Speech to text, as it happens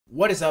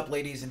What is up,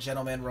 ladies and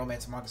gentlemen,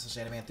 romance, manga,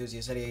 anime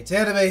enthusiasts, 88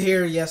 Anime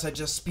here. Yes, I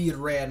just speed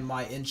ran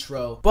my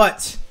intro.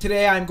 But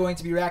today I'm going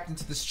to be reacting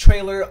to this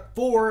trailer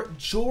for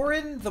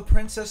Joran, the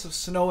Princess of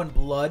Snow and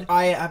Blood.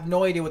 I have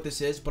no idea what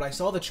this is, but I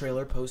saw the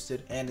trailer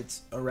posted and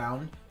it's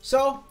around.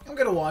 So I'm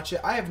gonna watch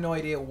it. I have no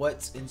idea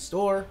what's in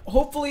store.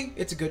 Hopefully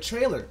it's a good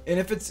trailer. And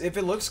if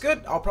it looks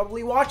good, I'll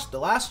probably watch it. The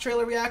last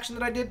trailer reaction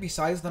that I did,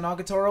 besides the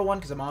Nagatoro one,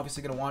 because I'm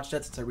obviously gonna watch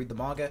that since I read the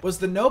manga, was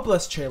the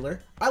Noblesse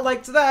trailer. I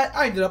liked that.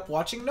 I ended up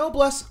watching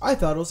Noblesse. I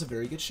thought it was a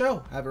very good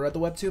show. I haven't read the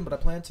webtoon, but I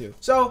plan to.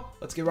 So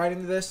let's get right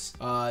into this.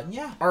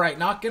 Yeah. All right,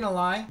 not gonna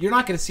lie. You're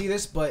not gonna see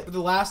this, but for the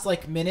last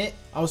like minute,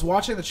 I was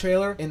watching the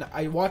trailer and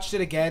I watched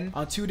it again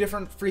on 2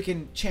 different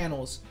freaking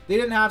channels. They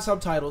didn't have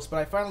subtitles, but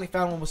I finally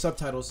found one with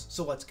subtitles.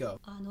 So let's go.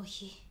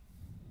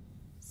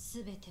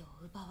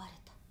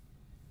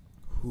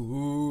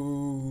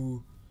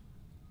 Ooh.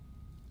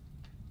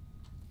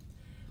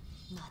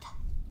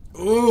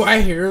 Ooh,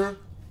 I hear.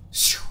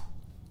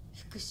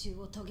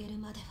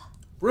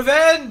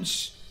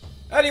 Revenge!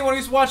 Anyone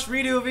who's watched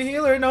Redo of a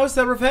Healer knows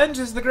that revenge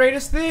is the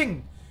greatest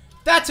thing.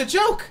 That's a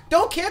joke!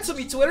 Don't cancel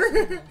me,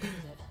 Twitter!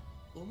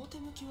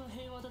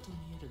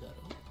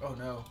 Oh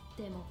no.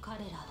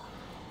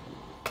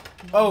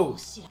 Oh,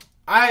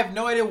 I have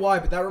no idea why,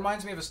 but that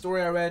reminds me of a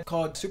story I read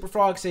called Super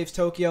Frog Saves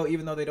Tokyo,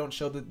 even though they don't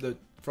show the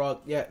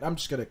frog. Yeah, I'm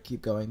just gonna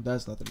keep going. That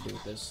has nothing to do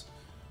with this.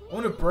 I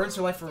wonder who burns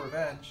her life for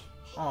revenge.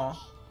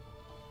 Aw.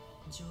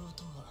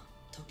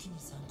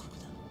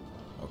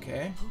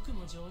 Okay.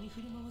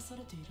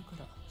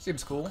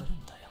 Seems cool.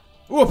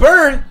 Ooh, a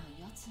bird!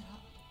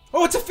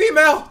 Oh, it's a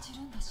female!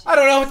 I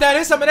don't know what that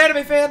is. I'm an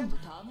anime fan.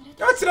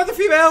 Oh, it's another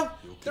female.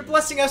 They're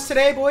blessing us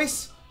today,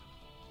 boys.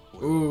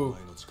 Ooh.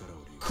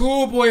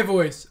 Cool boy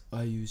voice.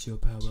 I use your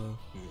power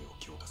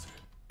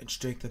and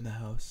strengthen the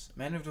house.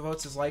 Man who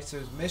devotes his life to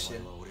his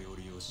mission.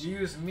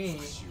 Use me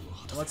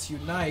and let's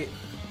unite.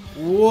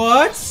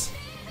 What?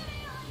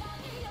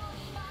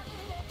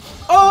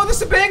 Oh, this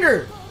is a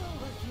banger!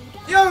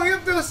 Yo, we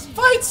have those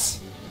fights!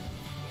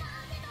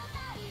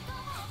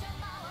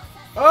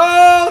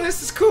 Oh,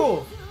 this is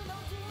cool!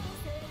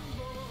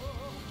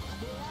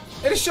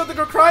 It just showed the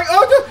girl crying.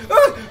 Oh, no!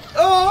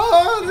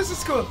 Oh, this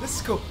is cool. This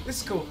is cool.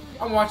 This is cool.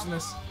 I'm watching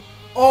this.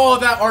 Oh,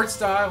 that art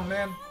style,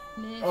 man.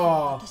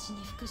 Oh.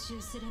 Ooh,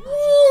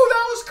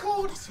 that was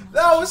cold.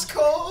 That was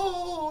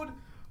cold.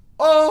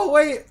 Oh,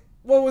 wait.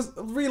 What was...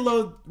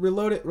 Reload.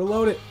 Reload it.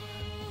 Reload it.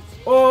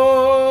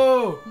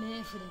 Oh.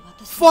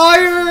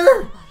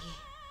 Fire!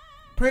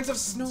 Prince of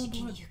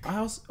Snowblood.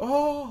 House.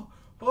 Oh.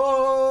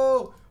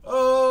 Oh.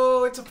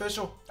 Oh, it's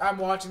official. I'm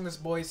watching this,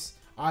 boys.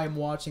 I'm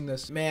watching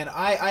this. Man,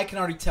 I can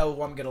already tell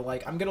what I'm gonna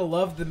like. I'm gonna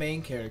love the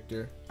main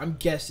character. I'm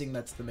guessing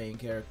that's the main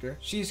character.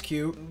 She's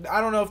cute. I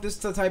don't know if this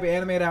is the type of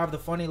anime to have the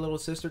funny little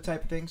sister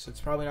type of thing, so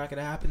it's probably not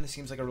gonna happen. This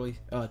seems like a really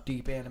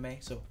deep anime,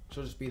 so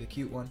she'll just be the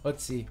cute one.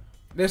 Let's see.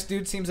 This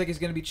dude seems like he's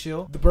gonna be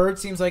chill. The bird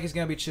seems like he's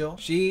gonna be chill.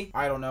 She,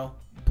 I don't know.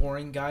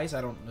 Boring guys.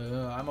 I don't.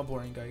 I'm a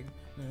boring guy.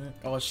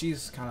 Oh,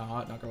 she's kind of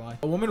hot. Not gonna lie.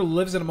 A woman who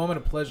lives in a moment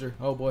of pleasure.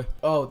 Oh boy.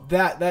 Oh,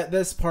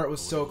 this part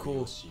was so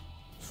cool.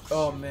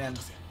 Oh man.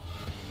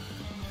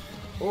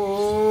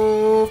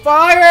 Oh,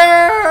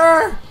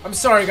 fire! I'm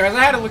sorry, guys.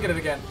 I had to look at it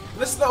again.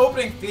 This is the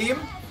opening theme.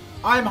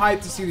 I'm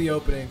hyped to see the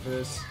opening for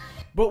this.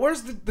 But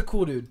where's the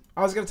cool dude?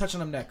 I was gonna touch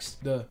on him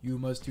next. The you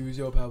must use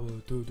your power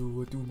to do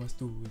what you must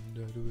do.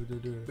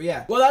 But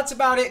yeah, well, that's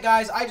about it,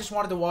 guys. I just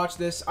wanted to watch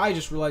this. I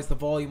just realized the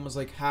volume was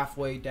like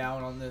halfway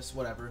down on this.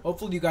 Whatever.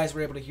 Hopefully you guys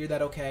were able to hear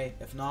that okay.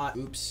 If not,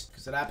 oops,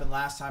 because it happened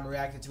last time I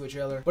reacted to a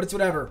trailer. But it's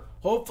whatever.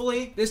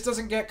 Hopefully this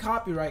doesn't get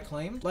copyright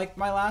claimed like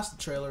my last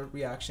trailer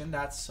reaction.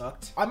 That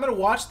sucked. I'm gonna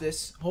watch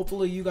this.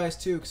 Hopefully you guys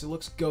too, because it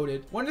looks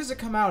goated. When does it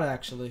come out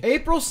actually?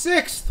 April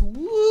 6th.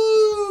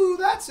 Woo!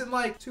 That's in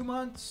like 2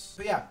 months.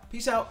 But yeah,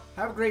 peace out.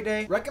 Have a great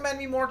day. Recommend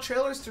me more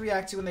trailers to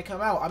react to when they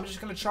come out. I'm just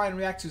gonna try and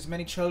react to as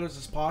many trailers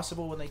as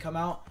possible when they come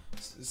out.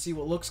 See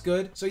what looks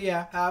good. So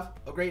yeah, have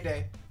a great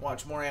day.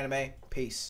 Watch more anime. Peace.